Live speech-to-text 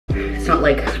It's not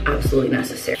like absolutely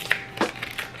necessary.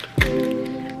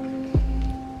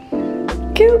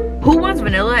 Cute. Who wants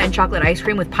vanilla and chocolate ice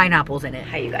cream with pineapples in it?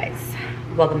 Hi you guys,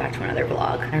 welcome back to another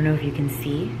vlog. I don't know if you can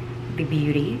see the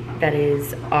beauty that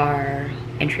is our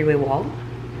entryway wall.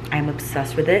 I'm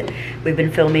obsessed with it. We've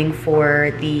been filming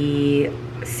for the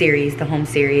series, the home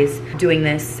series, doing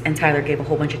this, and Tyler gave a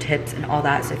whole bunch of tips and all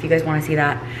that. So if you guys want to see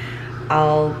that,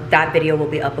 that video will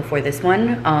be up before this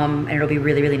one, and it'll be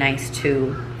really, really nice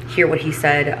to hear what he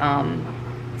said,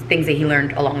 things that he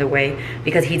learned along the way,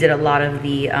 because he did a lot of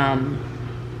the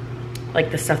like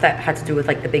the stuff that had to do with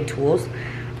like the big tools.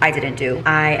 I didn't do.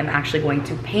 I am actually going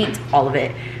to paint all of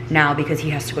it now because he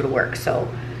has to go to work. So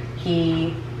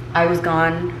I was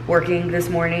gone working this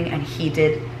morning, and he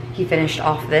finished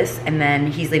off this, and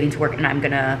then he's leaving to work, and I'm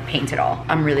gonna paint it all.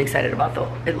 I'm really excited about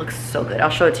it. It looks so good. I'll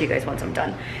show it to you guys once I'm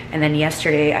done. And then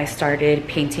yesterday I started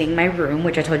painting my room,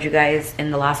 which I told you guys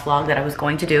in the last vlog that I was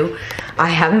going to do. I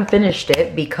haven't finished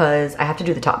it because I have to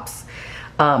do the tops.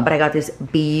 But I got this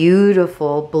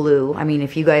beautiful blue. I mean,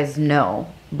 if you guys know,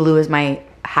 blue is my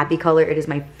happy color. It is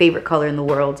my favorite color in the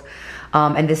world.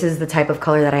 And this is the type of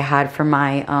color that I had for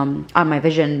my, on my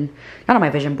vision, not on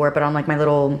my vision board, but on like my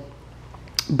little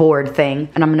board thing.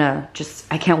 And I'm gonna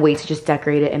I can't wait to just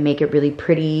decorate it and make it really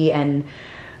pretty and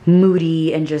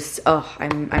moody, and just, oh,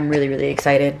 I'm really, really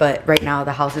excited. But right now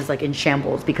the house is like in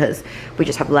shambles because we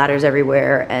just have ladders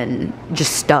everywhere and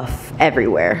just stuff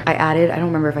everywhere. I don't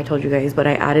remember if I told you guys, but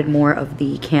I added more of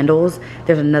the candles.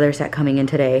 There's another set coming in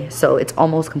today, so it's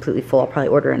almost completely full. I'll probably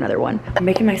order another one. I'm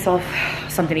making myself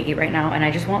something to eat right now, and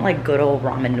I just want like good old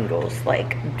ramen noodles.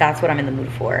 Like, that's what I'm in the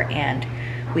mood for. And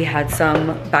we had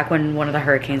some back when one of the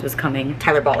hurricanes was coming.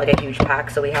 Tyler bought like a huge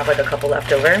pack, so we have like a couple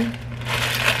left over.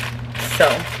 So,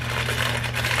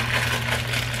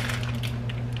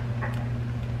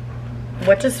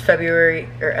 what does February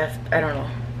or I don't know.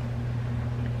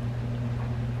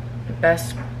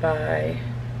 Best Buy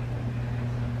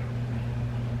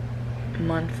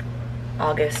month,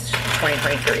 August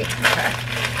 2023. Okay,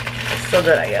 still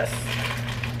good, I guess.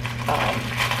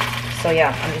 So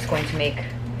yeah, I'm just going to make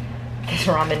these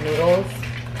ramen noodles.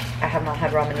 I have not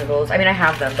had ramen noodles. I mean, I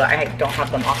have them, but I don't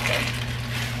have them often.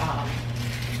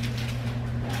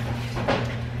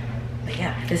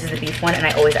 Yeah, this is the beef one, and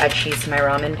I always add cheese to my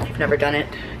ramen. If you've never done it,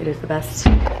 it is the best.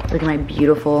 Look at my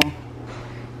beautiful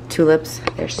tulips.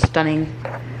 They're stunning.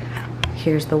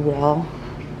 Here's the wall.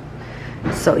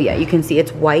 So yeah, you can see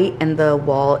it's white, and the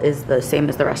wall is the same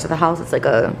as the rest of the house.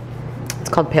 It's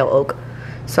called pale oak.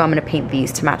 So I'm gonna paint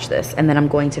these to match this, and then I'm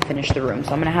going to finish the room.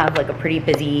 So I'm gonna have like a pretty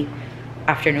busy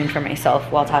afternoon for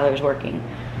myself while Tyler's working.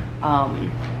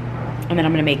 And then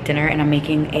I'm gonna make dinner, and I'm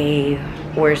making an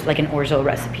orzo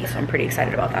recipe, so I'm pretty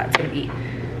excited about that. It's gonna be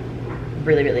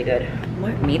really, really good.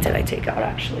 What meat did I take out,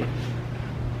 actually?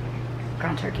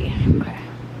 Ground turkey, okay.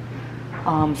 So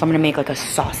I'm gonna make like a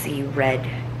saucy, red,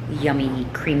 yummy,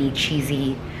 creamy,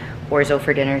 cheesy orzo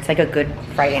for dinner. It's like a good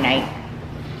Friday night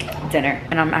dinner.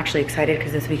 And I'm actually excited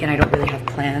because this weekend I don't really have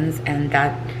plans, and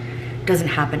that doesn't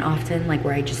happen often, like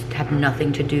where I just have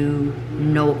nothing to do,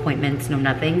 no appointments, no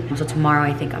nothing. So tomorrow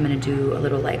I think I'm gonna do a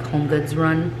little like home goods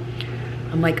run.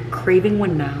 I'm like craving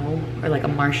one now, or like a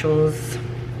Marshall's,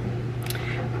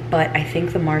 but I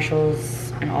think the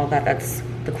Marshalls and all that, that's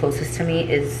the closest to me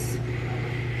is,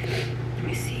 let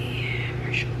me see,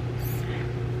 Marshalls.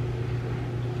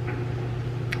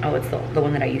 Oh, it's the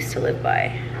one that I used to live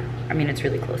by. I mean, it's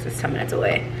really close, it's 10 minutes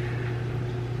away.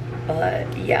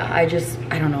 But yeah, I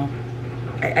don't know.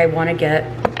 I want to get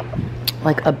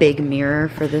like a big mirror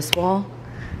for this wall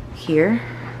here.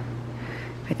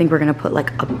 I think we're gonna put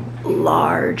like a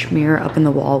large mirror up in the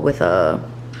wall with a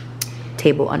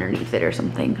table underneath it or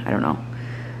something. I don't know,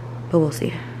 but we'll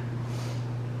see.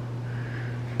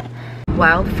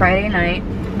 Wild Friday night.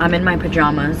 I'm in my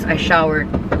pajamas. I showered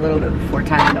a little bit before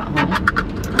Tyler got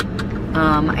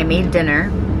home. I made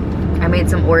dinner. I made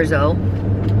some orzo.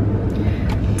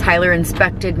 Tyler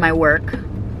inspected my work.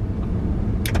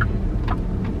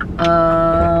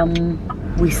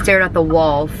 We stared at the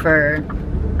wall for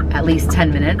at least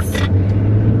 10 minutes,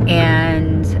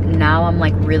 and now I'm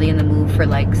like really in the mood for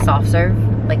like soft serve,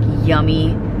 like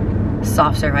yummy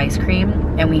soft serve ice cream,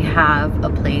 and we have a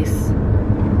place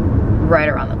right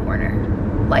around the corner.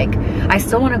 Like, I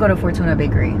still want to go to Fortuna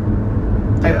Bakery.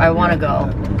 I want to go.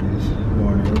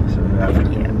 Mornings or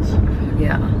afternoons.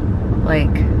 Yeah.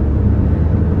 Like,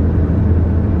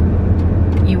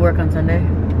 you work on Sunday?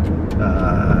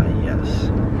 Yes.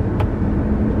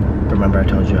 Remember I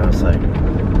told you I was like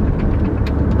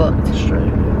booked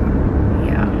straight?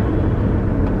 Yeah.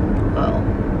 Well,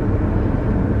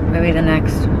 maybe the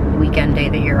next weekend day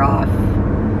that you're off,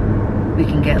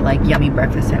 we can get like yummy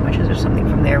breakfast sandwiches or something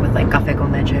from there with like café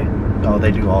con leche. Oh,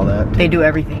 they do all that? They do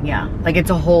everything, yeah. Like it's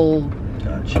a whole,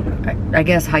 Gotcha. I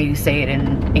guess how you say it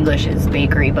in English is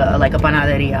bakery, but like a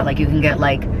panaderia. Like you can get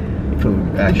like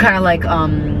Food, actually. kind of like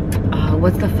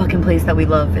what's the fucking place that we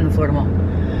love in the Florida Mall?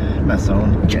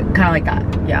 Mesón. Kind of like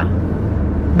that, yeah.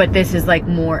 But this is like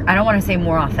more, I don't want to say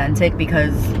more authentic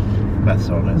because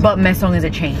Mesón is. but Mesón is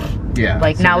a chain. Yeah.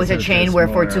 Like so now this it's a is chain just where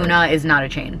more- Fortuna is not a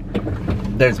chain.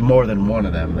 There's more than one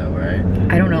of them though, right?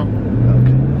 I don't know.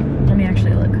 Okay. Let me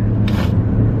actually look.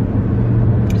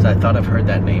 Because I thought I've heard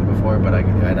that name before, but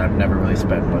I've never really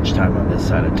spent much time on this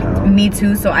side of town. Me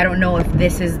too, so I don't know if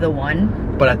this is the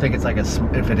one. But I think it's like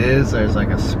if it is, there's like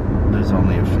there's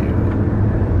only a few.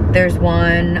 There's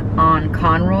one on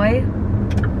Conroy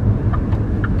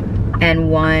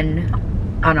and one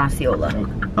on Osceola.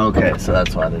 Okay, so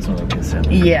that's why there's only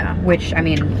Kissimmee. Yeah, which I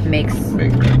mean makes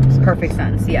perfect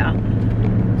sense, yeah.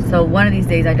 So one of these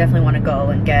days I definitely want to go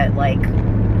and get like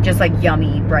just like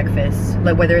yummy breakfast.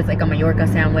 Like whether it's like a Mallorca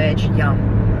sandwich, yum.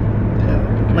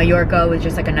 Yeah. Mallorca with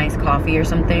just like a nice coffee or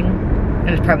something. And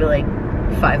it's probably like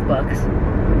 $5.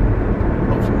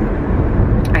 Hopefully.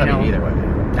 I know. mean, either way.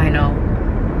 I know.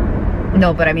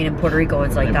 No, but I mean in Puerto Rico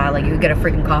it's like that. Like you could get a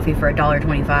freaking coffee for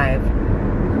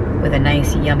 $1.25 with a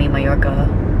nice yummy Mallorca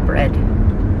bread.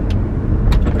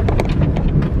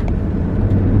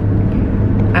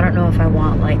 I don't know if I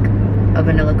want like a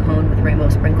vanilla cone with rainbow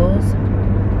sprinkles.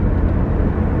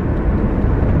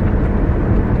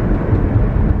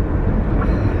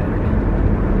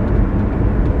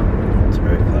 It's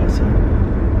very classic.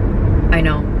 I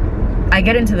know. I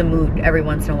get into the mood every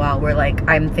once in a while where like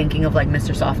I'm thinking of like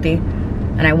Mr. Softee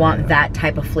and I want that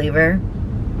type of flavor.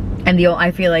 And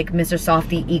I feel like Mr.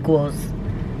 Softee equals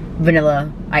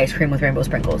vanilla ice cream with rainbow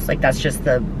sprinkles. Like that's just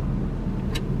it's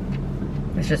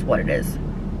just what it is.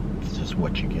 It's just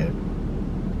what you get.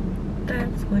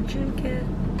 That's what you get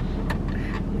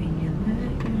when you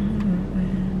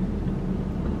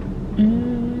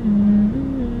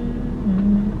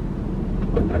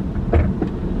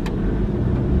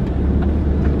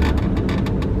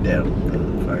Yeah,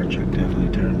 the fire truck definitely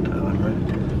turned on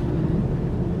right.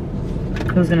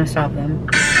 Who's gonna stop them?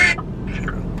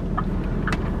 True.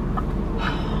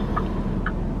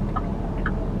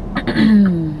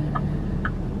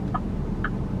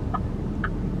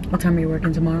 What time are you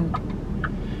working tomorrow? I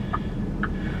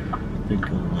think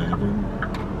 11.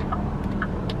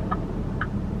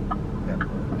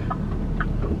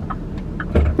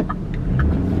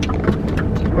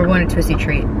 We're going to Twisty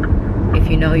Treat. If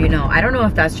you know, you know. I don't know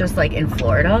if that's just like in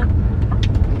Florida.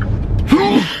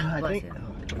 I think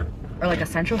Or like a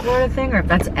Central Florida thing, or if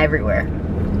that's everywhere.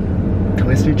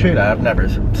 Twisty Treat, I've never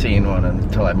seen one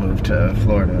until I moved to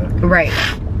Florida. Right.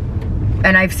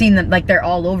 And I've seen them, like they're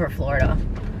all over Florida.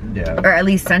 Yeah. Or at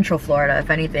least Central Florida, if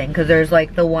anything. Because there's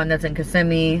like the one that's in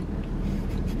Kissimmee.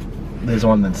 There's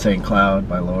one in St. Cloud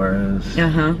by Laura's.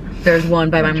 Uh-huh. There's one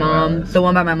by my mom. Joanna's. The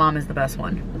one by my mom is the best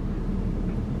one.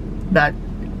 That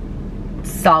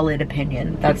solid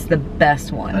opinion. That's the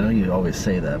best one. I know you always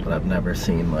say that, but I've never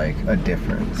seen like a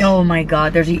difference. Oh my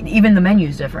god, there's even the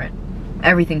menu's different.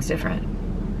 Everything's different.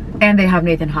 And they have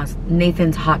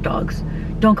Nathan's hot dogs.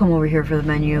 Don't come over here for the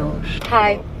menu. Oh, shit.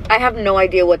 Hi. I have no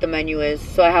idea what the menu is,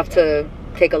 so I have to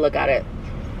take a look at it.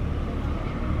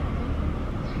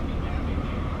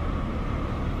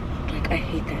 Like, I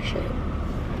hate that shit.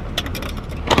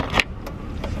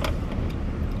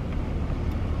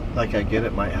 Like I get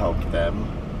it might help them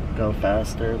go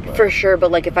faster, but For sure,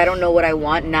 but like if I don't know what I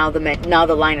want, now the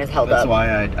line is held that's up.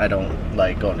 why I don't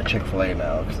like going to Chick-fil-A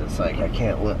now, because it's like I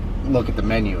can't look at the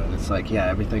menu and it's like, yeah,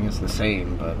 everything is the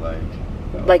same, but like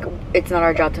Like, it's not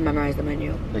our job to memorize the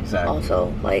menu. exactly.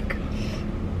 Also, like,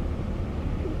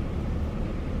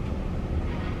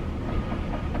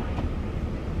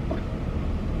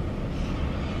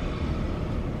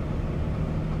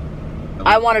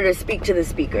 I wanted to speak to the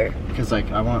speaker. Because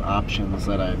like I want options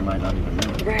that I might not even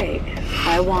know. Right.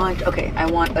 I want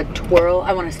a twirl.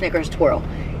 I want a Snickers twirl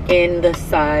in the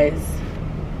size.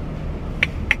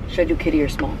 Should I do kitty or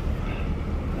small?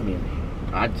 I mean,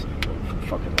 I'd say go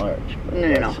fucking large. but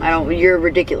No. that's I don't. You're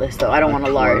ridiculous though. I don't want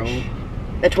a large. twirl?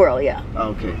 A twirl, yeah.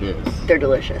 Okay, this. They're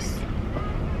delicious.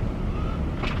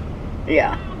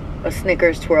 Yeah. A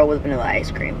Snickers twirl with vanilla ice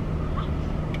cream.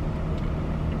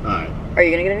 Alright. Are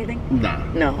you gonna get anything? Nah.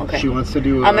 No, okay. She wants to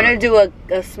do I'm gonna do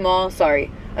a small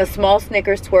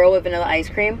Snickers twirl with vanilla ice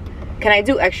cream. Can I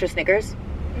do extra Snickers?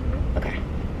 Mm-hmm. Okay.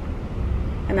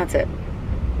 And that's it.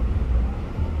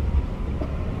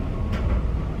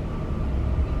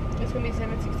 It's gonna be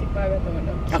 $7.65 at the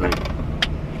window. Okay.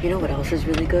 You know what else is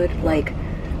really good? Like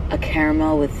a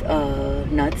caramel with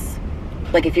nuts.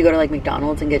 Like if you go to like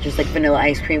McDonald's and get just like vanilla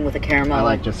ice cream with a caramel. I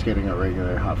like just getting a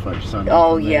regular hot fudge sundae.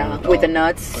 Oh yeah, with the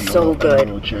nuts, so good.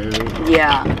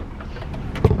 Yeah.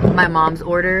 My mom's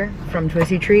order from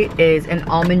Twisty Treat is an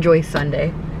almond joy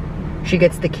sundae. She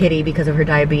gets the kitty because of her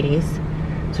diabetes,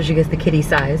 so she gets the kitty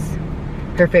size.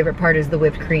 Her favorite part is the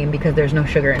whipped cream because there's no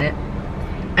sugar in it.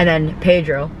 And then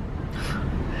Pedro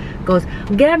goes,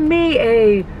 get me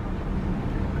a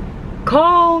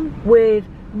cone with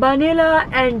vanilla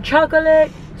and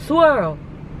chocolate swirl.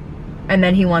 And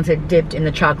then he wants it dipped in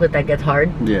the chocolate that gets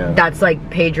hard. Yeah. That's like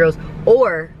Pedro's.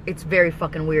 Or, it's very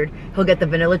fucking weird, he'll get the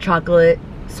vanilla chocolate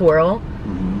swirl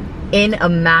in a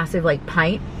massive like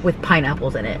pint with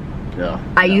pineapples in it. Yeah.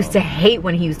 I used to hate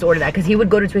when he used to order that because he would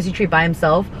go to Twisty Treat by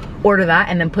himself, order that,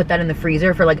 and then put that in the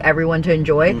freezer for like everyone to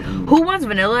enjoy. Who wants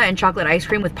vanilla and chocolate ice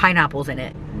cream with pineapples in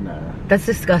it? Nah. That's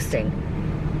disgusting.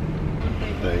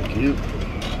 Thank you.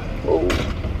 Oh.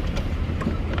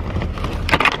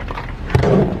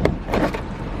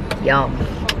 Yum.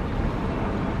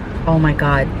 Oh my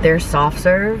god, their soft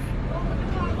serve.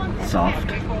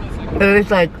 Soft. It was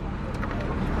like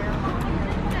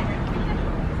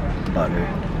butter.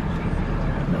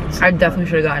 No, I definitely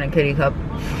should have gotten a kitty cup.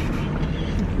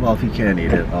 Well, if you can't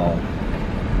eat it, I'll.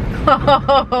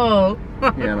 Oh.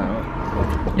 You know.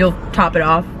 You'll top it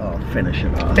off. I'll finish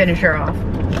it off. Finish her off.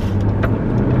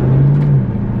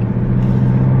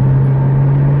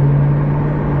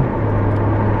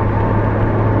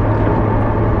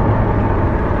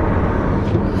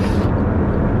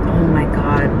 Oh my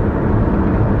god.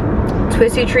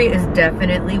 Twisty Treat is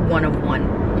definitely one of one.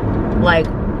 Like,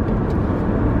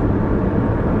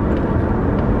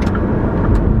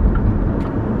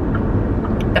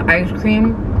 the ice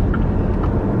cream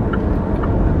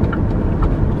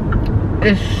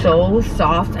is so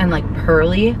soft and like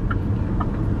pearly.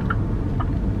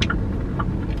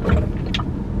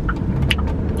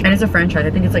 And it's a franchise. I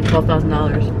think it's like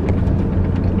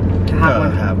 $12,000 to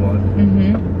have one.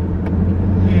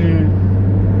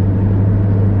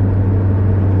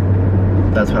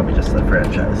 That's probably just the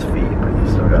franchise fee, but you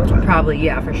still got like Probably,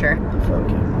 yeah, for sure. the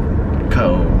fucking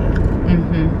cone.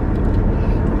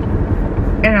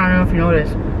 And I don't know if you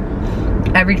noticed,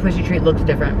 every Twisty Treat looks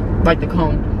different. Like the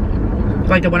cone.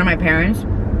 Like the one of my parents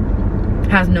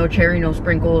has no cherry, no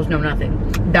sprinkles, no nothing.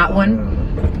 That one,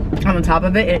 on the top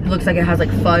of it, it looks like it has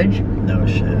like fudge. No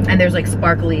shit. And there's like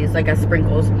sparklies, like as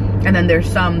sprinkles. And then there's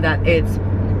some that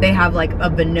they have like a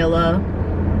vanilla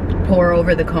pour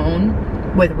over the cone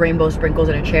with rainbow sprinkles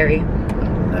and a cherry.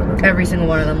 Every single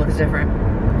one of them looks different.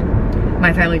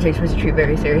 My family takes Twisty Treat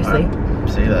very seriously.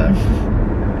 See that?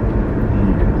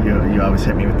 You always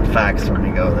hit me with the facts when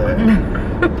we go there.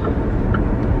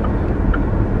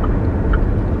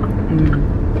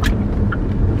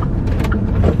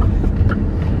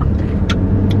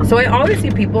 So I always see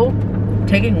people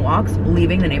taking walks,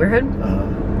 leaving the neighborhood.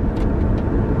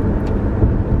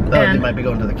 They might be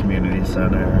going to the community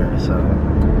center, so.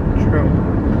 True.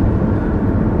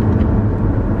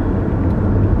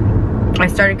 I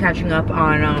started catching up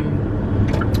on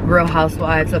Real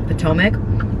Housewives of Potomac.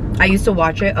 I used to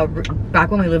watch it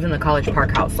back when we lived in the College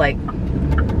Park house, like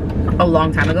a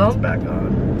long time ago. It's back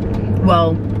on.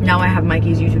 Well, now I have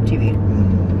Mikey's YouTube TV,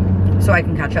 so I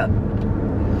can catch up.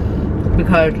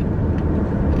 Because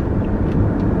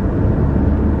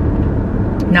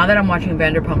now that I'm watching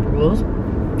Vanderpump Rules,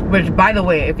 which, by the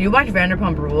way, if you watch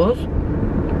Vanderpump Rules,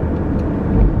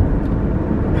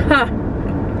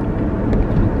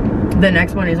 the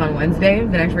next one is on Wednesday,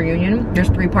 the next reunion. There's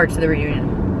 3 parts to the reunion.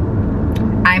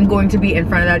 I'm going to be in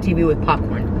front of that TV with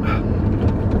popcorn.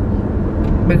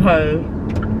 Because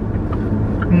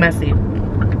messy.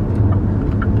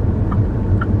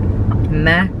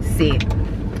 Messy.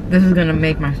 This is gonna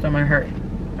make my stomach hurt.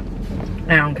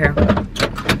 I don't care.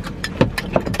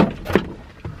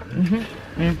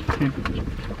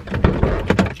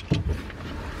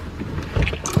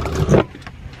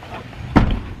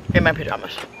 In my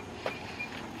pajamas.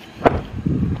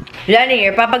 Lenny,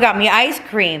 your papa got me ice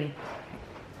cream.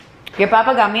 Your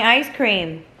papa got me ice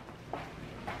cream.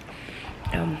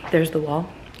 There's the wall.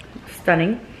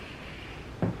 Stunning.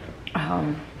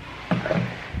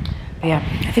 Yeah,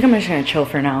 I think I'm just gonna chill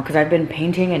for now because I've been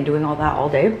painting and doing all that all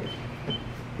day.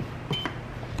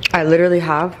 I literally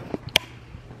have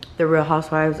the Real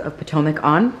Housewives of Potomac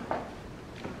on.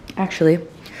 Actually,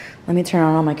 let me turn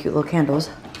on all my cute little candles.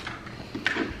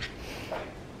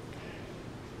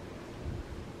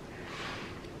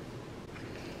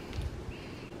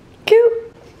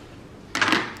 Cute.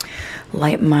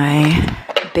 Light my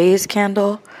base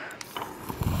candle.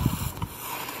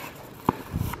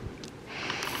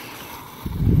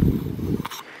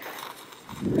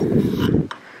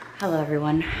 Hello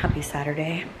everyone, happy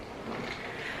Saturday.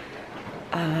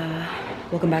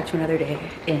 Welcome back to another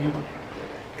day in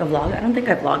the vlog. I don't think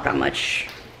I vlogged that much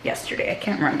yesterday, I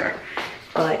can't remember.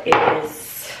 But it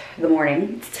is the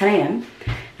morning, it's 10 a.m.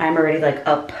 I'm already like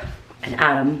up and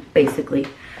at 'em, basically.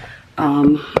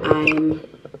 I'm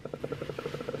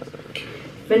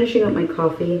finishing up my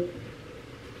coffee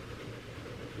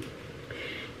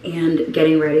and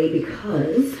getting ready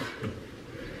because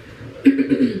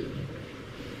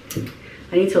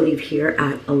I need to leave here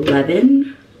at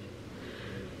 11.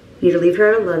 Need to leave here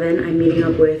at 11. I'm meeting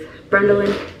up with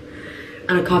Brendolyn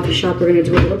at a coffee shop. We're gonna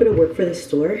do a little bit of work for the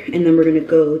store and then we're gonna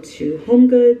go to Home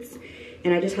Goods,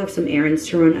 and I just have some errands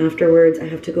to run afterwards. I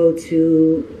have to go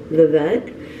to the vet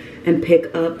and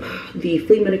pick up the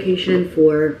flea medication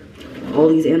for all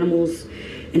these animals,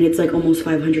 and it's like almost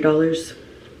 $500,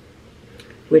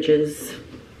 which is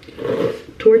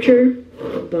torture,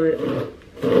 but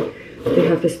they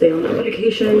have to stay on that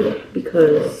medication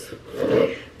because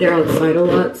they're outside a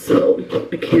lot, so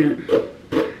I can't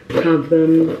have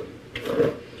them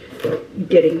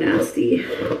getting nasty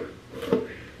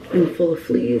and full of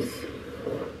fleas.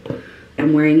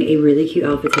 I'm wearing a really cute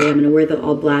outfit today. I'm gonna wear the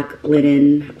all black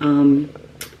linen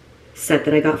set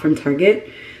that I got from Target.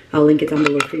 I'll link it down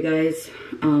below for you guys.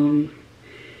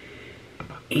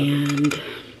 And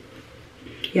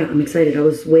yeah, I'm excited. I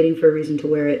was waiting for a reason to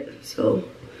wear it, so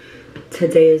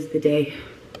today is the day.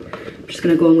 I'm just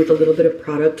gonna go in with a little bit of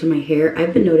product to my hair.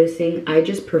 I've been noticing I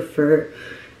just prefer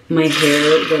my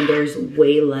hair when there's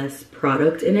way less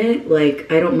product in it.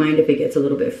 Like, I don't mind if it gets a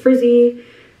little bit frizzy.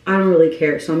 I don't really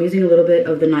care. So I'm using a little bit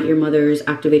of the Not Your Mother's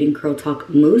Activating Curl Talk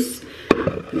Mousse.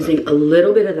 Using a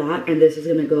little bit of that, and this is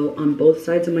gonna go on both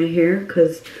sides of my hair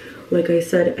because, like I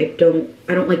said, I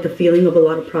don't like the feeling of a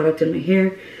lot of product in my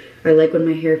hair. I like when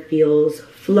my hair feels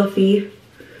fluffy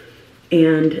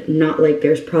and not like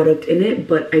there's product in it,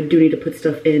 but I do need to put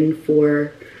stuff in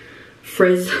for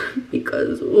frizz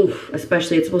because, oof,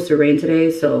 especially it's supposed to rain today,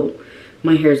 so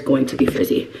my hair is going to be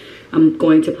frizzy. I'm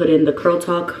going to put in the Curl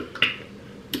Talk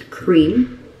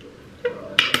cream.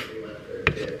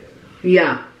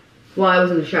 Yeah, while I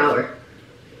was in the shower.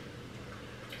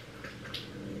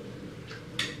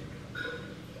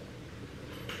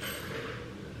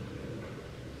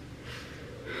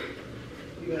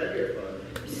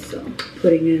 So,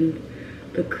 putting in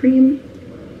the cream.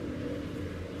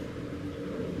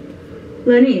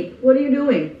 Lenny, what are you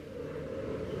doing?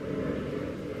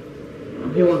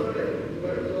 You want?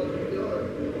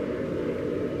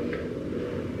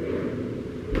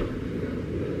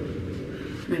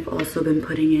 I've also been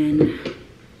putting in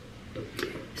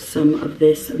some of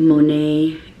this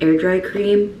Monet air dry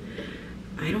cream.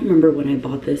 I don't remember when I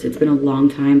bought this. It's been a long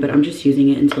time, but I'm just using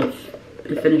it until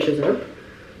it finishes up.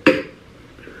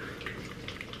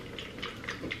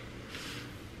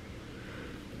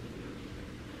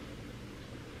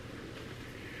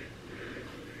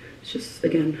 Just,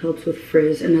 again, helps with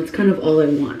frizz, and that's kind of all I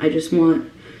want. I just want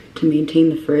to maintain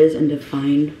the frizz and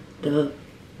define the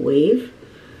wave,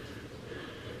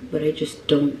 but I just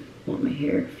don't want my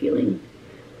hair feeling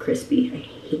crispy. I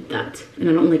hate that, and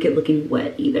I don't like it looking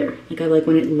wet either. Like, I like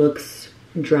when it looks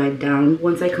dried down.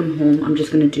 Once I come home, I'm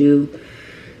just gonna do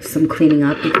some cleaning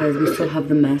up because we still have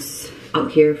the mess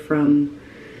out here from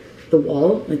the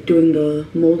wall, like doing the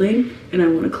molding, and I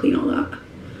want to clean all that.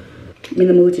 I'm in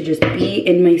the mood to just be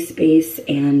in my space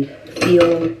and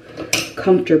feel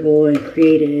comfortable and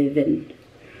creative and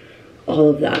all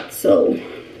of that. So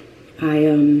I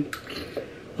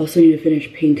also need to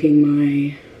finish painting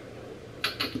my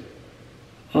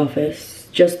office.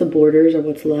 Just the borders are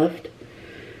what's left.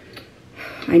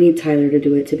 I need Tyler to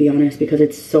do it, to be honest, because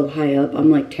it's so high up.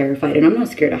 I'm like terrified, and I'm not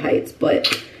scared of heights,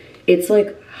 but it's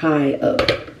like high up.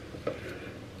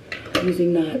 I'm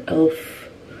using that e.l.f.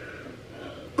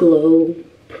 glow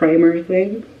primer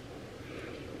thing.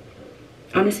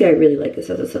 Honestly, I really like this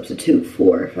as a substitute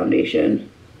for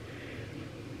foundation.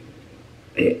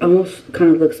 It almost kind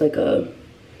of looks like a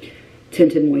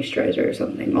tinted moisturizer or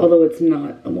something, although it's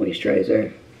not a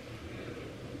moisturizer.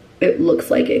 It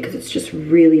looks like it because it's just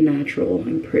really natural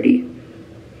and pretty.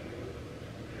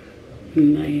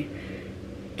 And my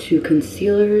two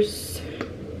concealers.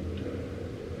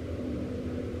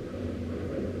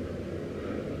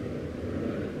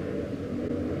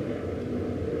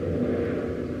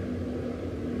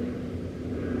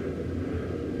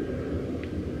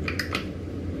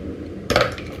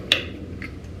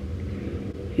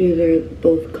 These are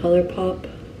both ColourPop,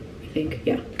 I think,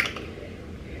 yeah.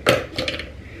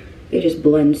 They just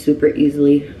blend super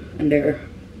easily, and they're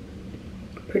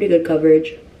pretty good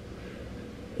coverage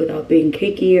without being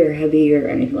cakey or heavy or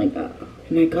anything like that.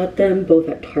 And I got them both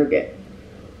at Target.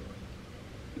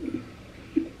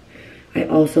 I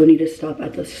also need to stop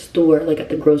at the store, like at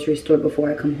the grocery store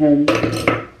before I come home. I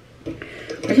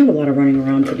just have a lot of running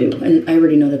around to do, and I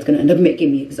already know that's gonna end up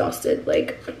making me exhausted.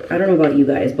 Like, I don't know about you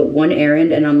guys, but one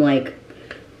errand and I'm like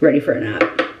ready for a nap.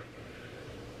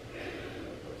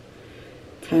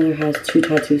 Tyler has 2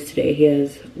 tattoos today. He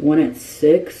has one at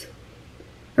 6,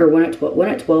 or one at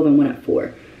 12 and one at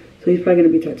 4. So he's probably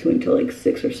gonna be tattooing till like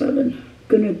 6 or 7.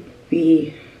 Gonna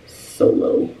be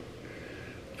solo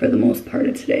for the most part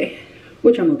of today,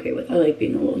 which I'm okay with. I like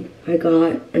being alone. I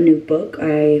got a new book.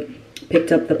 I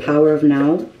picked up The Power of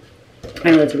Now.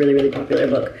 I know that's a really, really popular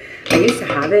book. I used to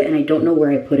have it and I don't know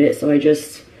where I put it, so I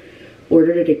just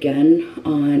ordered it again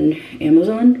on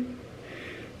Amazon.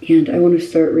 And I want to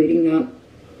start reading that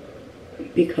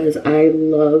because I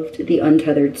loved The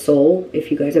Untethered Soul. If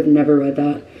you guys have never read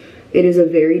that, it is a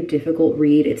very difficult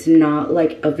read. It's not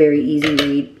like a very easy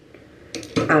read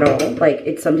at all. Like,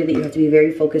 it's something that you have to be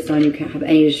very focused on. You can't have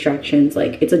any distractions.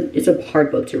 Like, it's a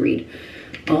hard book to read.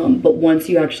 But once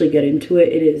you actually get into it,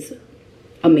 it is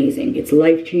amazing. It's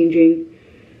life-changing.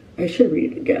 I should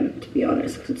read it again, to be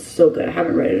honest, because it's so good. I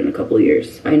haven't read it in a couple of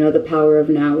years. I know The Power of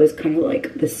Now is kind of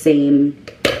like the same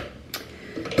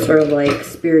sort of like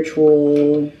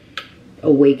spiritual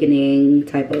awakening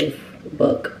type of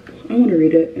book. I want to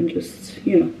read it and just,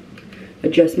 you know,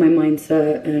 adjust my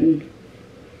mindset and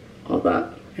all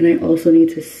that. And I also need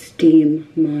to steam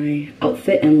my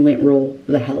outfit and lint roll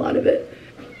the hell out of it.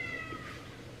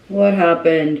 What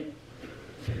happened?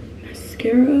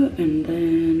 Mascara, and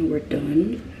then we're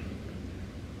done.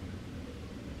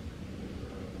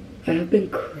 I have been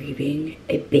craving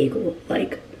a bagel,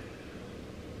 like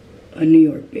a New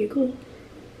York bagel.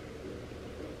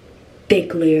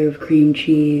 Thick layer of cream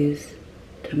cheese,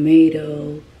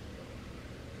 tomato,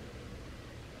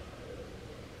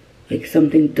 like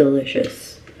something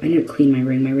delicious. I need to clean my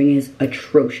ring. My ring is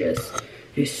atrocious.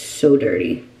 It is so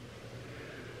dirty.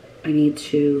 I need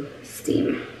to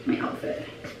steam my outfit.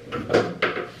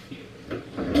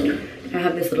 I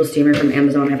have this little steamer from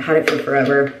Amazon. I've had it for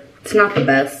forever. It's not the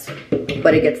best,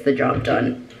 but it gets the job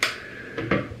done.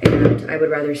 And I would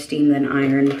rather steam than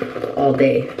iron all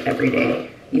day, every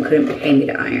day. You couldn't pay me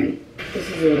to iron. This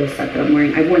is a little set that I'm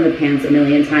wearing. I've worn the pants a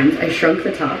million times. I shrunk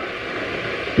the top,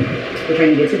 which I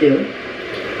needed to do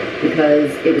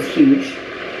because it was huge.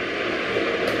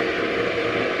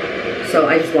 So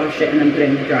I just washed it and then put it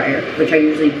in the dryer, which I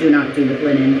usually do not do with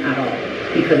linen at all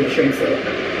because it shrinks it.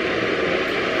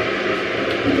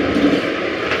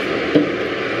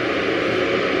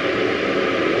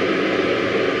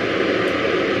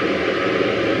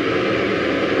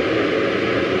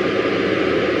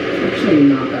 It's actually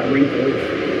not that wrinkled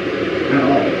at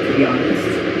all, to be honest.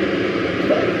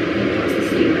 But it has the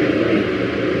steamer anyway.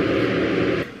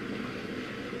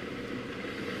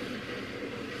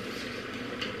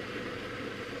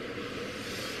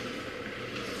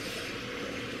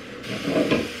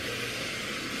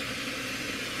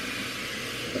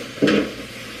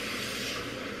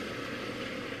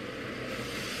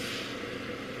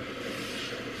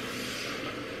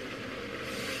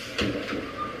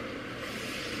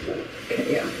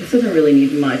 Okay, yeah, this doesn't really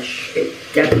need much. It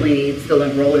definitely needs the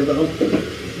lint roller though,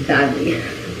 badly.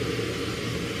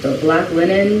 So black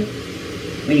linen,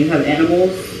 when you have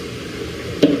animals,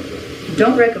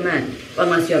 don't recommend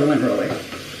unless you have a lint roller.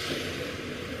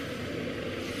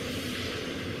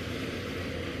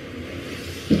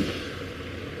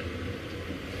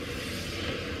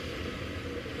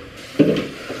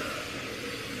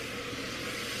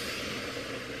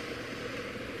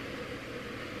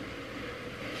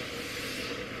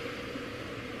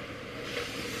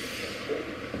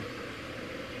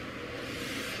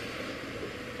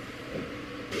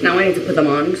 Now I need to put them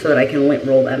on so that I can lint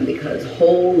roll them because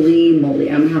holy moly,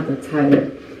 I'm gonna have to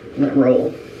Tyler lint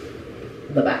roll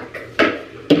the back.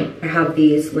 I have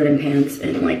these linen pants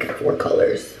in like 4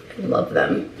 colors. I love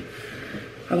them.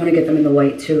 I want to get them in the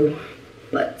white too,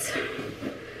 but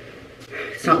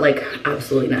it's not like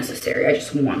absolutely necessary. I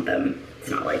just want them. It's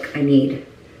not like I need,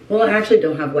 well, I actually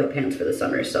don't have white pants for the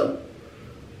summer, so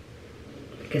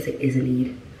I guess it is a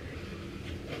need.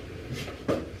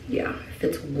 Yeah, it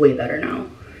fits way better now.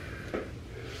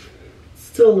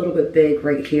 Still a little bit big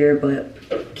right here, but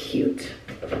cute.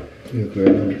 You look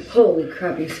very nice. Holy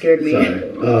crap, you scared me.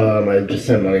 Sorry. I just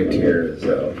sent money to your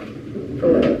Zelle. For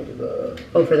what?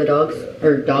 Oh, for the dogs?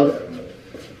 Or dog?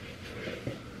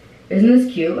 Isn't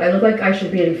this cute? I look like I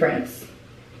should be in France.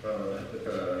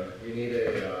 You need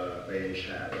a beige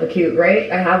hat. A cute,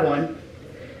 right? I have one.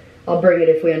 I'll bring it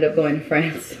if we end up going to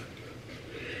France.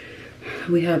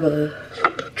 We have a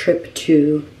trip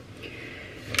to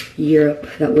Europe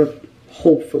that we're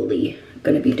hopefully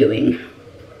gonna be doing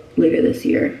later this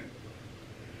year.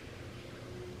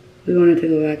 We wanted to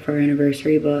go back for our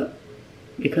anniversary, but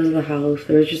because of the house,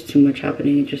 there was just too much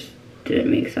happening. It just didn't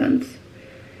make sense.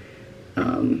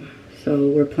 So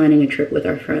we're planning a trip with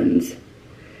our friends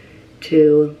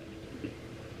to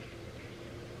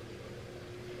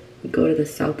go to the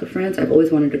south of France. I've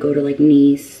always wanted to go to like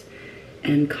Nice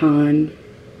and Cannes.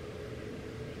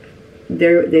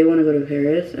 They want to go to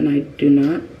Paris and I do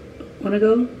not want to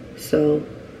go. So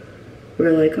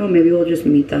we're like, oh, maybe we'll just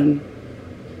meet them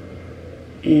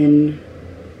in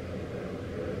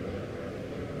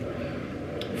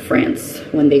France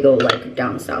when they go like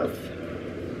down south.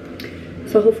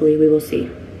 So hopefully we will see.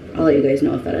 I'll let you guys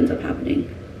know if that ends up happening.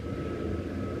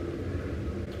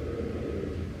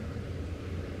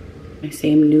 My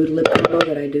same nude lip combo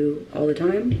that I do all the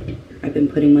time. I've been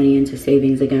putting money into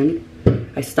savings again.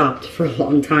 I stopped for a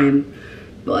long time,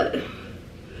 but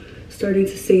starting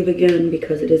to save again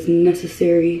because it is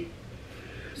necessary.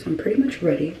 So I'm pretty much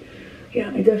ready. Yeah,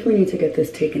 I definitely need to get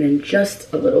this taken in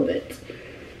just a little bit.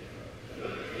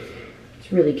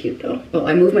 It's really cute though. Oh,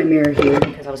 I moved my mirror here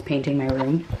because I was painting my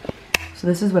room. So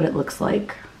this is what it looks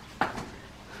like.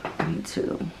 I need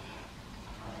to,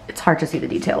 it's hard to see the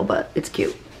detail, but it's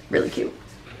cute, really cute.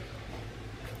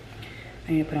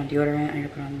 I need to put on deodorant, I need to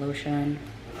put on lotion,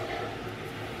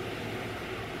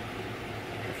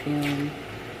 perfume.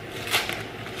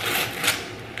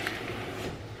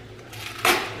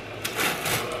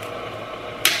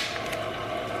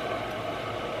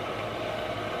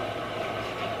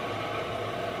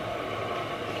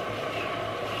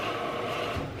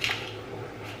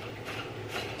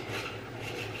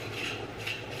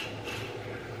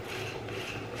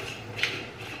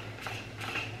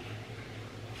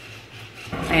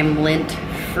 I am lint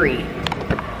free.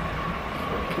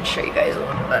 I can show you guys a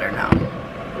little better now.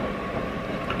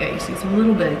 Yeah, you see it's a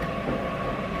little big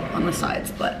on the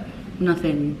sides, but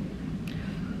nothing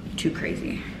too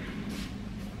crazy.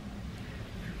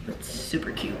 It's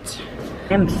super cute.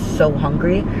 I'm so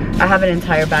hungry. I have an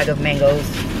entire bag of mangoes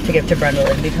to give to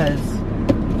Brendolyn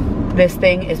because this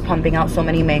thing is pumping out so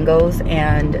many mangoes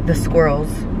and the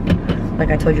squirrels, like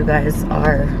I told you guys,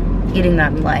 are eating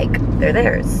them like they're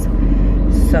theirs.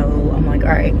 So I'm like, all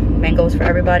right, mangoes for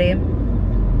everybody.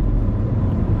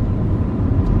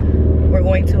 We're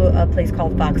going to a place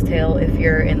called Foxtail. If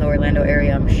you're in the Orlando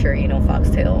area, I'm sure you know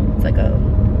Foxtail. It's like a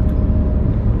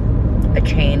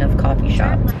chain of coffee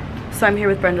shops. So I'm here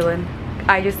with Brendolyn.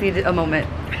 I just needed a moment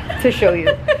to show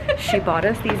you. She bought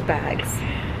us these bags.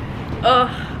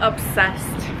 Ugh,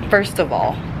 obsessed. First of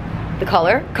all, the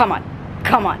color, come on,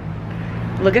 come on.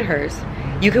 Look at hers.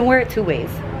 You can wear it two ways.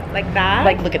 Like that?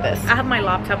 Like, look at this. I have my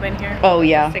laptop in here. Oh,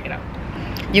 yeah. Let's take it out.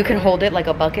 You can hold it like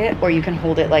a bucket, or you can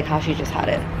hold it like how she just had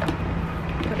it.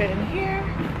 Put it in here.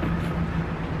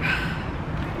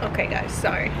 Okay, guys,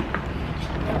 sorry.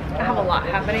 I have a lot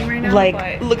happening right now. Like,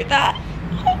 but look at that.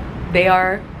 They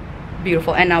are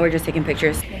beautiful. And now we're just taking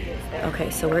pictures. Okay,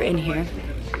 so we're in here.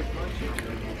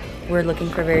 We're looking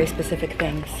for very specific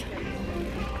things.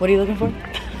 What are you looking for?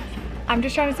 I'm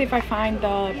just trying to see if I find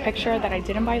the picture that I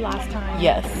didn't buy last time.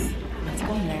 Yes. Let's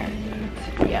go in there.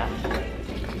 Yeah.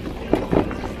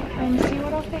 And see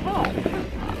what else they have.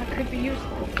 That could be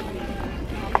useful.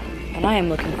 And I am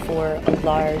looking for a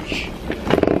large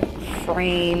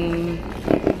frame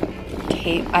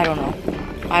tape. I don't know.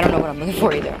 I don't know what I'm looking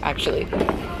for either, actually.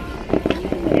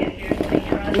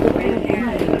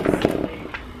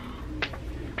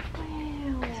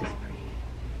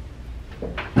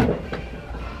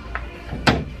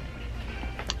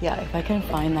 Yeah, if I can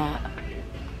find that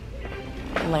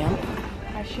lamp.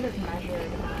 I should have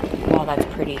measured. Wow, that's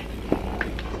pretty.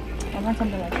 I want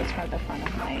something like this for the front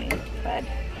of my bed.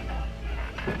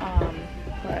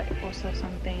 But also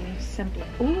something simple.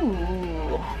 Ooh.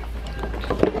 Oh,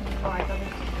 I thought it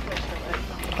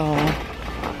was Oh.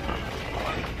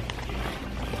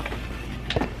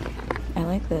 I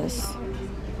like this.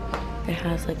 It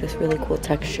has like this really cool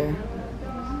texture.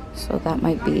 So that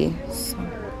might be some.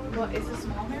 What, is it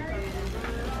small mirror?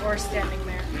 Or standing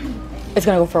mirror? It's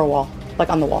gonna go for a wall, like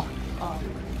on the wall. Oh.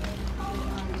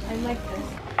 I like this.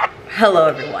 Hello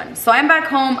everyone. So I'm back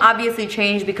home, obviously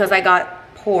changed because I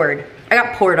got poured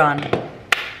on.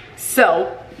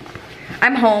 So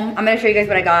I'm home. I'm gonna show you guys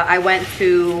what I got. I went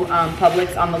to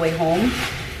Publix on the way home.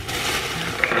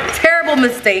 Terrible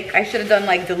mistake. I should have done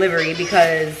like delivery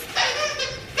because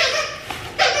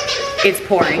it's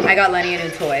pouring. I got Lenny a new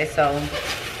toy, so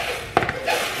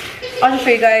I'll just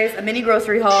show you guys a mini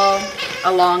grocery haul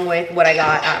along with what I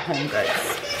got at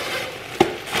HomeGoods.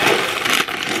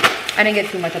 I didn't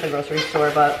get too much at the grocery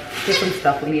store, but get some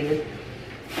stuff we needed.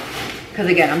 Because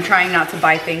again, I'm trying not to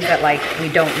buy things that like we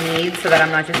don't need so that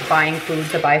I'm not just buying food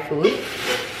to buy food.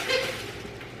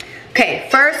 Okay,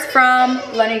 first from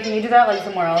Lenny, can you do that like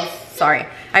somewhere else? Sorry,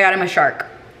 I got him a shark,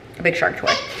 a big shark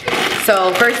toy.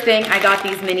 So first thing, I got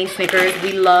these mini Snickers.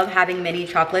 We love having mini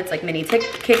chocolates, like mini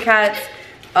Kit Kats,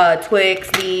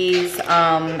 Twix, these.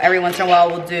 Every once in a while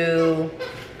we'll do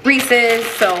Reese's.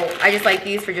 So I just like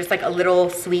these for just like a little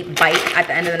sweet bite at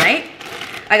the end of the night.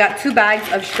 I got 2 bags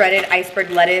of shredded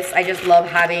iceberg lettuce. I just love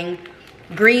having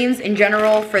greens in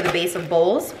general for the base of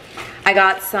bowls. I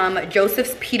got some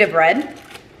Joseph's pita bread.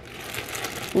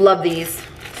 Love these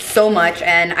so much,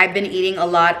 and I've been eating a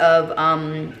lot of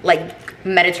like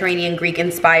Mediterranean Greek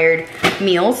inspired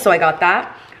meals, so I got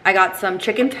that. I got some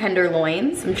chicken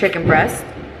tenderloins, some chicken breast,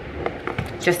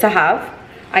 just to have.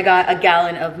 I got a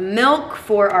gallon of milk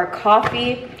for our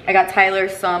coffee. I got Tyler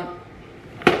some,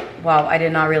 wow, I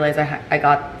did not realize I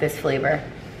got this flavor.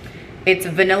 It's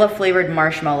vanilla flavored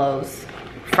marshmallows,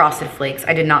 Frosted Flakes.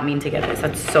 I did not mean to get this,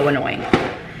 that's so annoying.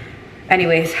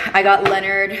 Anyways, I got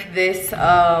Leonard this,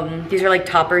 these are like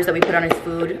toppers that we put on his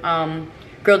food.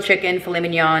 Grilled chicken, filet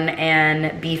mignon,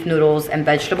 and beef noodles and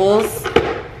vegetables.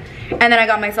 And then I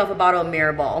got myself a bottle of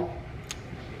Mirabelle.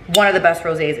 One of the best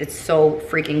rosés, it's so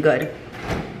freaking good.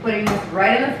 Putting this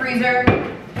right in the freezer.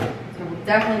 So we'll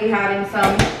definitely be having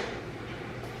some.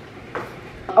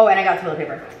 Oh, and I got toilet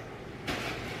paper.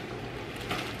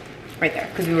 Right there,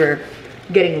 because we were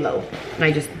getting low and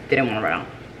I just didn't want to run out.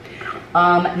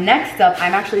 Next up,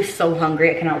 I'm actually so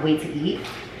hungry, I cannot wait to eat.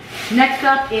 Next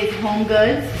up is Home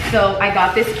Goods. So I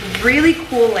got this really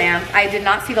cool lamp. I did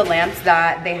not see the lamps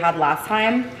that they had last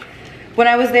time when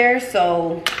I was there,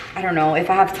 so I don't know, if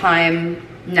I have time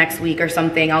next week or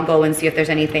something, I'll go and see if there's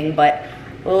anything, but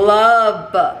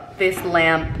love this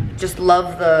lamp. Just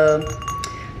love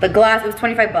the glass. It was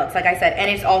 25 bucks, like I said, and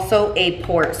it's also a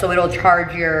port, so it'll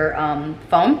charge your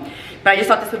phone. But I just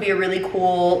thought this would be a really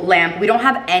cool lamp. We don't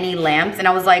have any lamps, and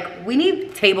I was like, we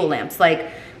need table lamps. Like,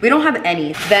 we don't have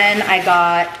any. Then I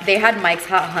got, they had Mike's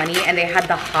Hot Honey, and they had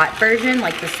the hot version,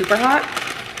 like the super hot.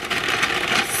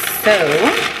 So,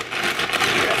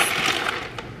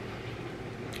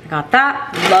 I got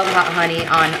that. Love hot honey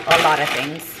on a lot of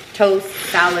things. Toast,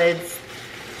 salads,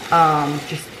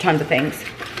 just tons of things.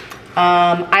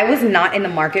 I was not in the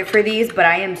market for these, but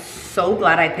I am so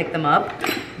glad I picked them up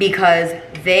because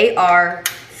they are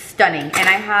stunning. And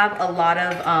I have a lot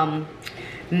of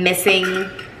missing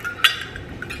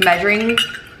measuring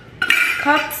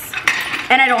cups.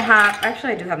 And I don't have,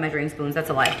 actually I do have measuring spoons, that's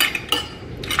a lie.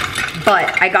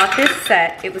 But I got this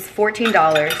set, it was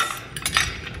 $14.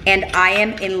 And I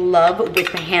am in love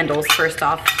with the handles, first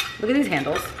off. Look at these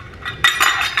handles.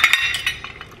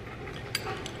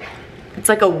 It's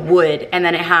like a wood, and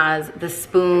then it has the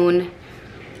spoon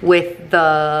with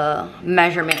the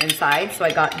measurement inside. So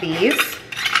I got these.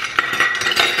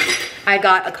 I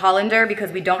got a colander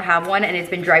because we don't have one, and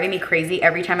it's been driving me crazy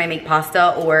every time I make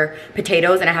pasta or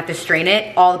potatoes and I have to strain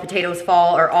it. All the potatoes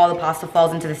fall or all the pasta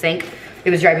falls into the sink. It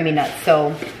was driving me nuts.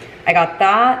 So I got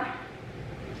that.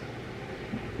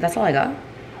 That's all I got.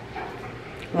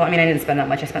 Well, I mean, I didn't spend that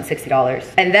much. I spent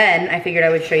 $60. And then I figured I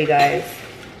would show you guys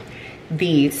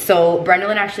these. So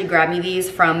Brendan actually grabbed me these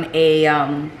from a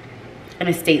an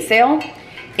estate sale.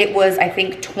 It was, I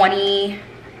think,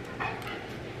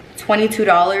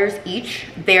 $22 each.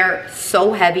 They're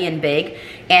so heavy and big,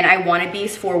 and I wanted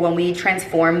these for when we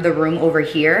transform the room over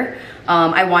here.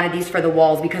 I wanted these for the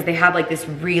walls because they have like this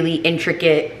really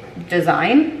intricate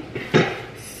design.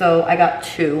 So I got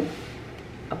 2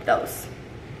 of those.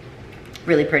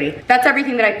 Really pretty. That's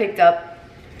everything that I picked up.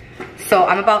 So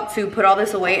I'm about to put all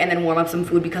this away and then warm up some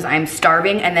food because I'm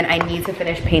starving, and then I need to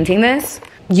finish painting this.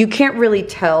 You can't really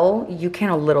tell, you can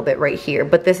a little bit right here,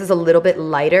 but this is a little bit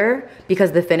lighter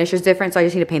because the finish is different, so I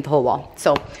just need to paint the whole wall.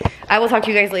 So I will talk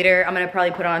to you guys later. I'm gonna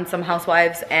probably put on some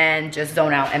Housewives and just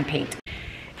zone out and paint.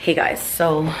 Hey guys,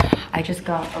 so I just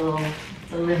got a little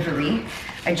delivery.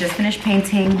 I just finished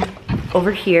painting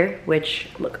over here, which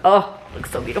look, oh,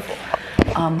 looks so beautiful.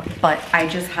 But I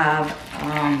just have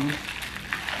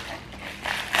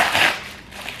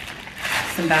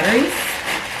some batteries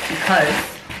because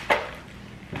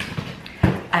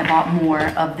I bought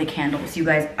more of the candles. You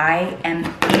guys, I am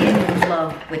in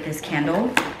love with this candle.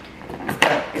 It's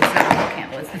not a real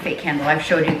candle, it's the fake candle. I've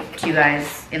showed it to you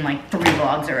guys in like 3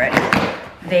 vlogs already.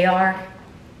 They are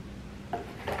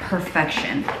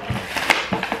perfection.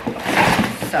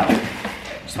 So,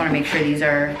 just wanna make sure these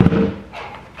are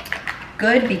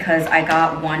good because I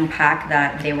got one pack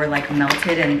that they were like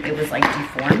melted and it was like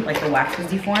deformed, like the wax was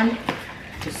deformed.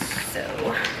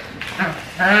 So,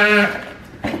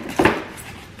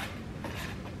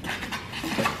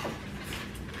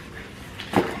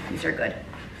 These are good.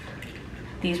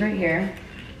 These right here.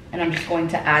 And I'm just going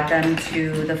to add them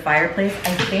to the fireplace.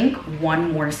 I think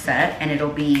one more set and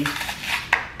it'll be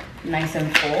nice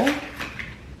and full.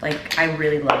 Like, I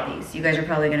really love these. You guys are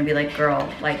probably gonna be like, girl,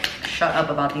 like, shut up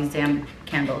about these damn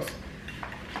candles.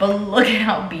 But look at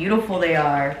how beautiful they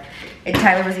are. And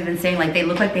Tyler was even saying, like, they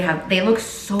look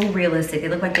so realistic. They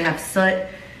look like they have soot.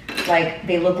 Like,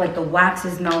 they look like the wax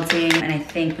is melting. And I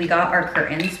think we got our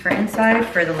curtains for inside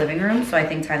for the living room. So I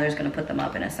think Tyler's gonna put them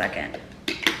up in a second.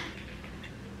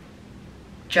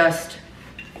 Just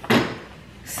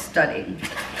stunning.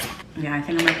 Yeah, I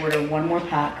think I'm gonna order one more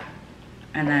pack.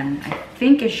 And then I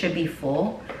think it should be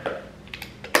full.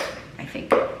 I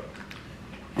think.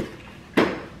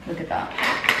 Look at that.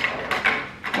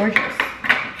 Gorgeous.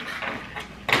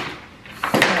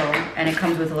 So, and it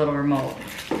comes with a little remote.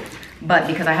 But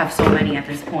because I have so many at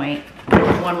this point,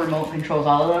 one remote controls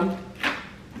all of them.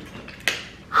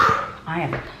 I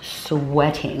am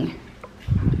sweating.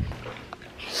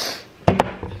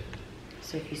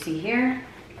 So if you see here,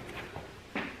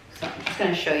 so I'm just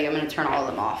gonna show you, I'm gonna turn all of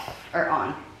them off, or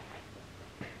on.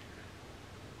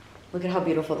 Look at how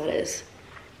beautiful that is.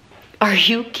 Are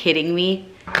you kidding me?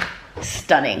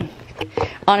 Stunning.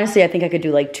 Honestly, I think I could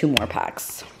do like 2 more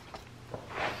packs.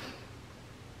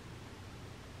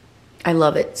 I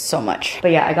love it so much. But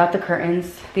yeah, I got the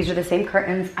curtains. These are the same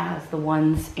curtains as the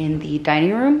ones in the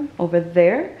dining room over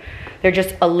there. They're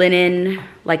just a linen,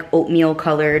 like oatmeal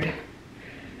colored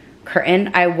curtain.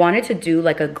 I wanted to do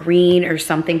like a green or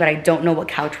something, but I don't know what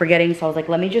couch we're getting. So I was like,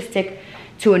 let me just stick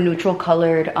to a neutral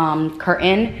colored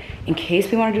curtain in case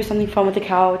we want to do something fun with the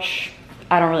couch.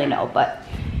 I don't really know, but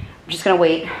I'm just gonna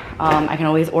wait. I can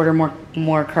always order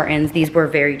more curtains. These were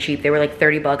very cheap. They were like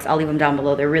 30 bucks. I'll leave them down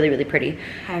below. They're really, really pretty.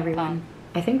 Hi everyone.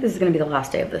 I think this is gonna be the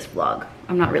last day of this vlog.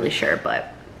 I'm not really sure,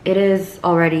 but it is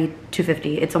already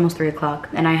 2:50. It's almost 3 o'clock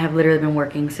and I have literally been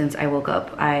working since I woke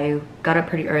up. I got up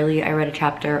pretty early. I read a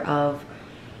chapter of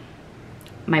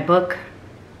my book,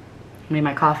 made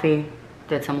my coffee,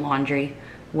 did some laundry,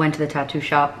 went to the tattoo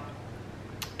shop,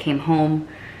 came home,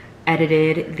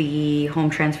 edited the home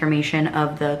transformation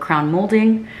of the crown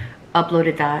molding,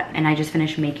 uploaded that, and I just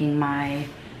finished making my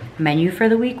menu for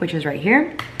the week, which is right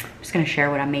here. I'm just gonna share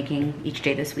what I'm making each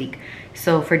day this week.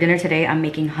 So for dinner today, I'm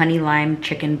making honey lime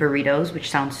chicken burritos, which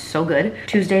sounds so good.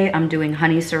 Tuesday, I'm doing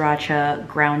honey sriracha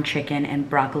ground chicken and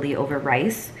broccoli over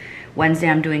rice. Wednesday,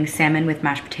 I'm doing salmon with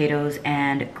mashed potatoes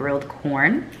and grilled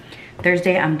corn.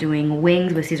 Thursday, I'm doing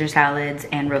wings with Caesar salads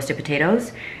and roasted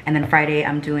potatoes. And then Friday,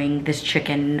 I'm doing this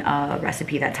chicken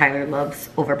recipe that Tyler loves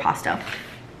over pasta.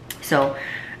 So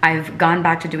I've gone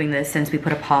back to doing this since we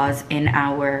put a pause in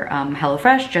our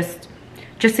HelloFresh,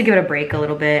 just to give it a break a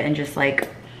little bit and just like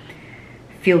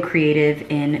feel creative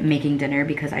in making dinner,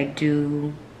 because I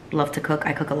do love to cook.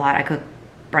 I cook a lot. I cook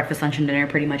breakfast, lunch, and dinner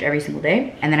pretty much every single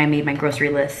day. And then I made my grocery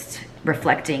list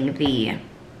reflecting the,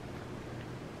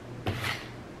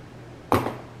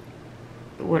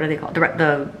 what are they called?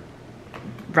 The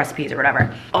recipes or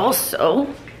whatever.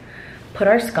 Also, put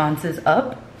our sconces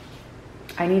up.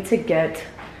 I need to get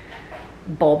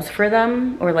bulbs for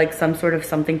them, or like some sort of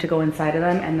something to go inside of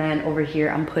them. And then over here,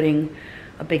 I'm putting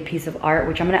a big piece of art,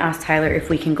 which I'm gonna ask Tyler if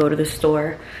we can go to the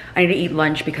store. I need to eat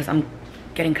lunch because I'm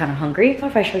getting kind of hungry. I don't know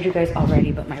if I showed you guys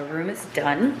already, but my room is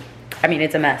done. I mean,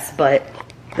 it's a mess, but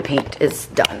the paint is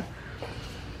done.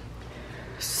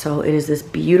 So it is this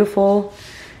beautiful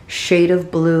shade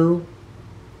of blue.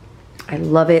 I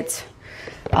love it.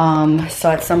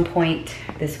 So at some point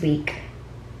this week,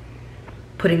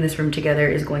 putting this room together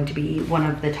is going to be one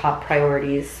of the top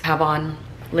priorities. I have on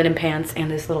linen pants and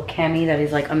this little cami that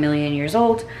is like a million years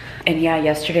old. And yeah,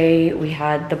 yesterday we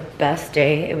had the best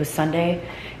day. It was Sunday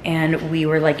and we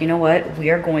were like, you know what? We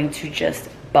are going to just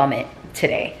bum it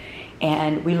today.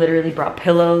 And we literally brought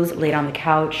pillows, laid on the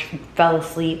couch, fell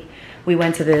asleep. We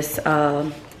went to this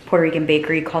Puerto Rican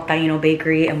bakery called Taino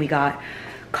Bakery, and we got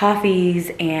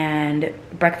coffees and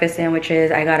breakfast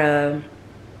sandwiches. I got a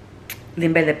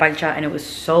limbe de pancha and it was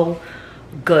so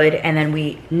good. And then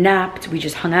we napped, we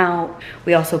just hung out.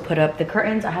 We also put up the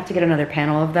curtains. I have to get another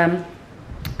panel of them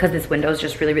because this window is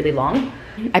just really, really long.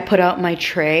 I put out my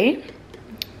tray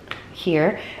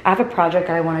here. I have a project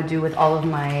that I want to do with all of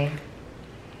my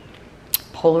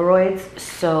Polaroids.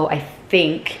 So I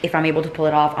think if I'm able to pull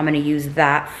it off, I'm going to use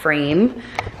that frame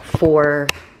for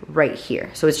right here.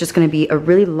 So it's just going to be a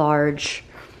really large,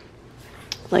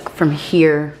 like from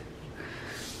here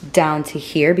down to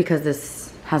here, because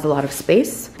this has a lot of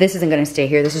space. This isn't going to stay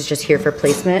here. This is just here for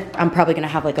placement. I'm probably going to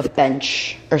have like a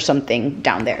bench or something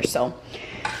down there. So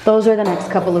those are the next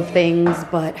couple of things.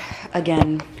 But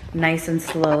again, nice and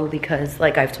slow because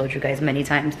like I've told you guys many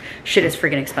times, shit is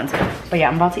freaking expensive. But yeah,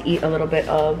 I'm about to eat a little bit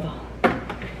of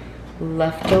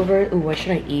leftover. Ooh, what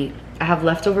should I eat? I have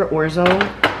leftover orzo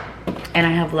and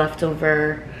I have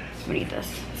leftover, I'm gonna eat this,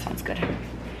 sounds good.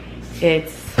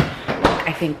 It's,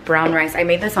 I think, brown rice. I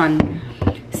made this on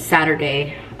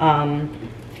Saturday.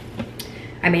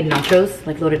 I made nachos,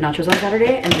 like loaded nachos on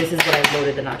Saturday, and this is what I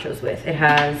loaded the nachos with. It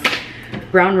has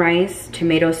brown rice,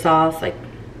 tomato sauce, like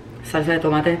salsa de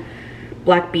tomate,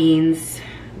 black beans,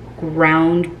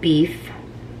 ground beef,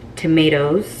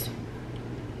 tomatoes,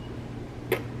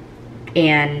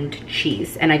 and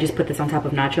cheese. And I just put this on top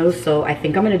of nachos, so I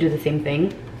think I'm gonna do the same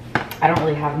thing. I don't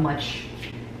really have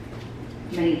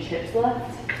many chips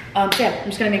left. So yeah, I'm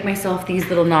just gonna make myself these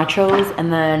little nachos,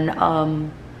 and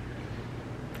then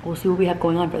we'll see what we have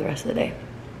going on for the rest of the day.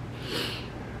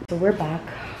 So we're back.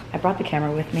 I brought the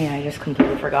camera with me. I just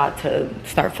completely forgot to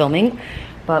start filming.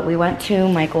 But we went to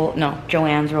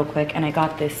Joann's real quick, and I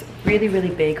got this really, really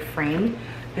big frame.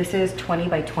 This is 20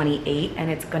 by 28, and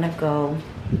it's gonna go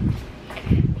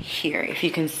here. If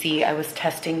you can see, I was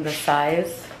testing the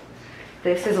size.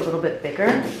 This is a little bit bigger,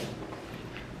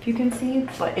 if you can see,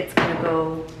 but it's gonna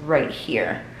go right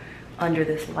here under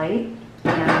this light.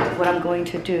 And what I'm going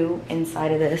to do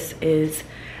inside of this is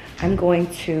I'm going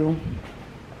to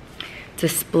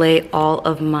display all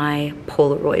of my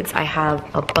Polaroids. I have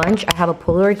a bunch. I have a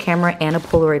Polaroid camera and a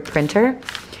Polaroid printer.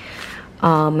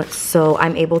 So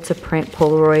I'm able to print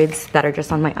Polaroids that are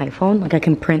just on my iPhone. Like I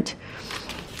can print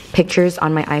pictures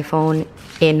on my iPhone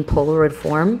in Polaroid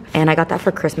form. And I got that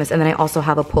for Christmas. And then I also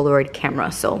have a Polaroid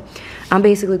camera. So I'm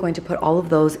basically going to put all of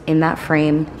those in that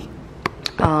frame.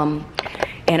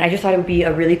 And I just thought it would be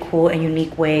a really cool and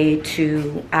unique way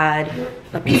to add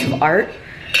a piece of art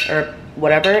or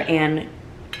whatever, and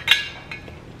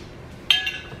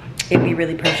it'd be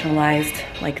really personalized,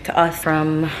 like to us.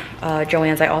 From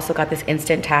Joann's, I also got this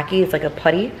instant tacky. It's like a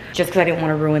putty, just because I didn't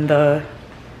want to ruin the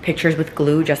pictures with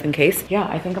glue, just in case. Yeah,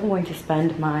 I think I'm going to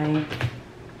spend my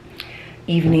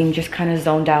evening just kind of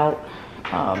zoned out.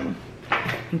 I'm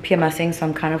PMSing, so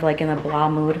I'm kind of like in a blah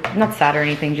mood. I'm not sad or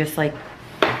anything, just like,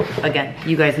 again,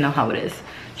 you guys know how it is.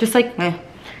 Just like, meh.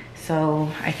 So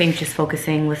I think just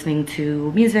focusing, listening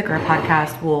to music or a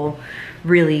podcast will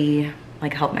really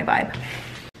like help my vibe.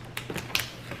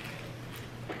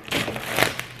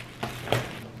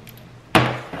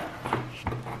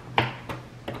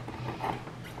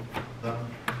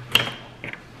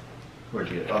 Where'd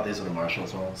you get? Oh, these are the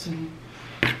Marshalls ones.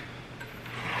 Are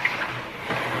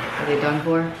they done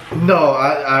for? No,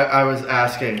 I was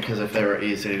asking because if they were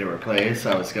easy to replace,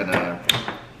 I was gonna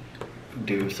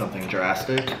do something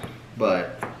drastic.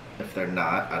 But if they're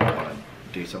not, I don't want to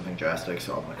do something drastic,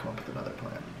 so I'm gonna come up with another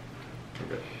plan. We're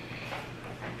good.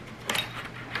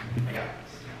 I got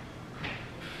this.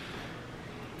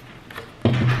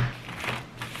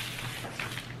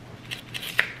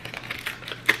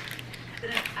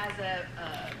 As a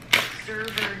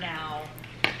observer now,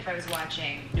 if I was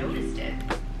watching, noticed it.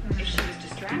 If she was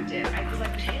distracted, I was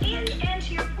like, and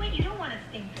to your point, you don't want to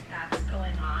think that that's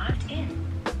going on.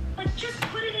 Like, just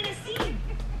put it in a scene.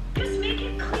 Just make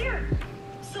it clear,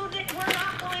 so that we're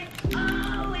not going,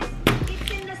 oh,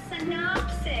 it's in the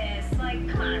synopsis. Like,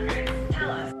 come on, Chris,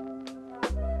 tell us.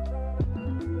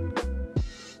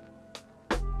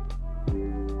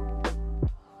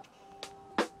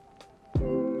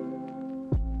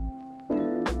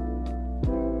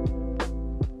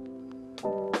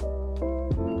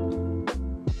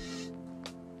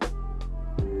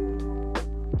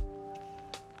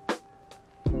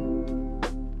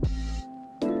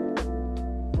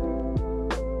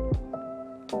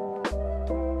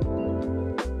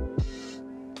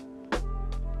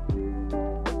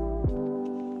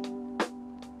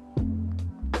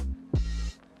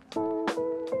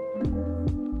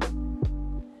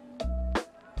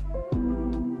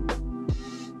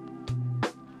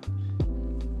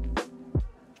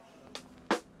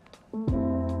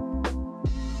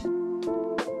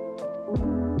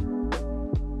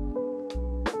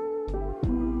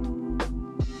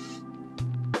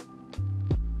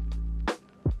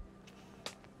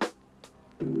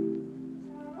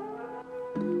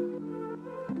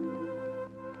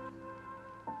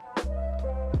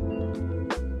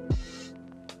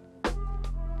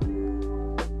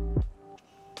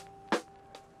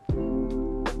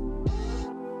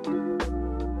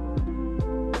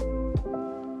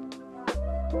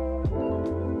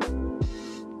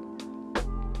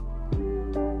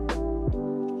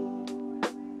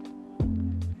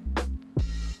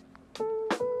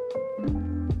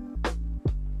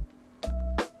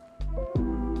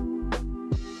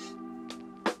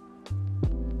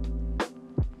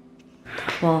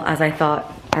 Well, as I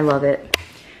thought, I love it.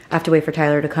 I have to wait for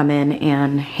Tyler to come in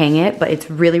and hang it, but it's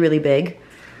really, really big.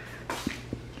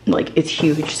 Like, it's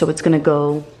huge, so it's gonna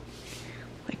go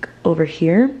like over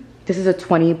here. This is a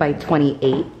 20 by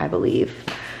 28, I believe.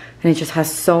 And it just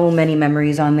has so many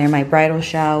memories on there. My bridal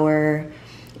shower,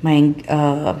 my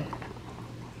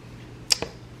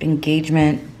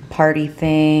engagement party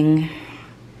thing.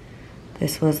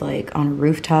 This was like on a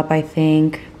rooftop, I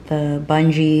think. The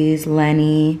bungees,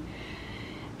 Lenny.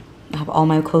 I have all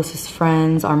my closest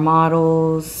friends, our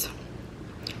models,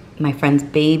 my friends'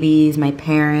 babies, my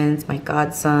parents, my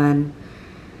godson,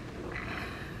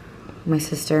 my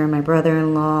sister, my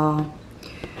brother-in-law,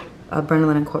 a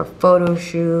Brendolyn and Cora photo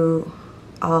shoot,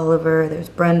 Oliver, there's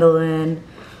Brendolyn,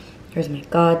 there's my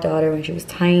goddaughter when she was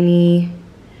tiny,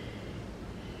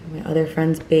 my other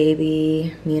friend's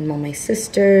baby, me and all my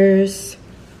sisters.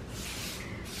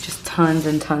 Just tons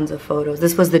and tons of photos.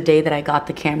 This was the day that I got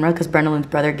the camera because Brendolyn's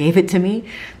brother gave it to me.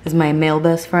 This is my male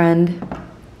best friend.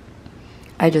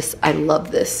 I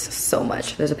love this so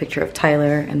much. There's a picture of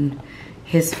Tyler and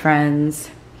his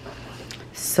friends.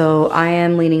 So I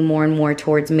am leaning more and more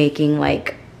towards making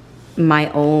like my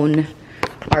own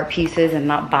art pieces and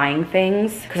not buying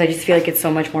things because I just feel like it's so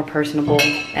much more personable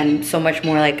and so much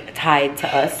more like tied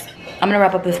to us. I'm gonna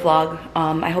wrap up this vlog.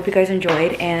 I hope you guys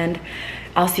enjoyed, and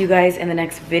I'll see you guys in the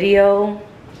next video.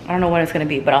 I don't know when it's gonna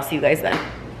be, but I'll see you guys then.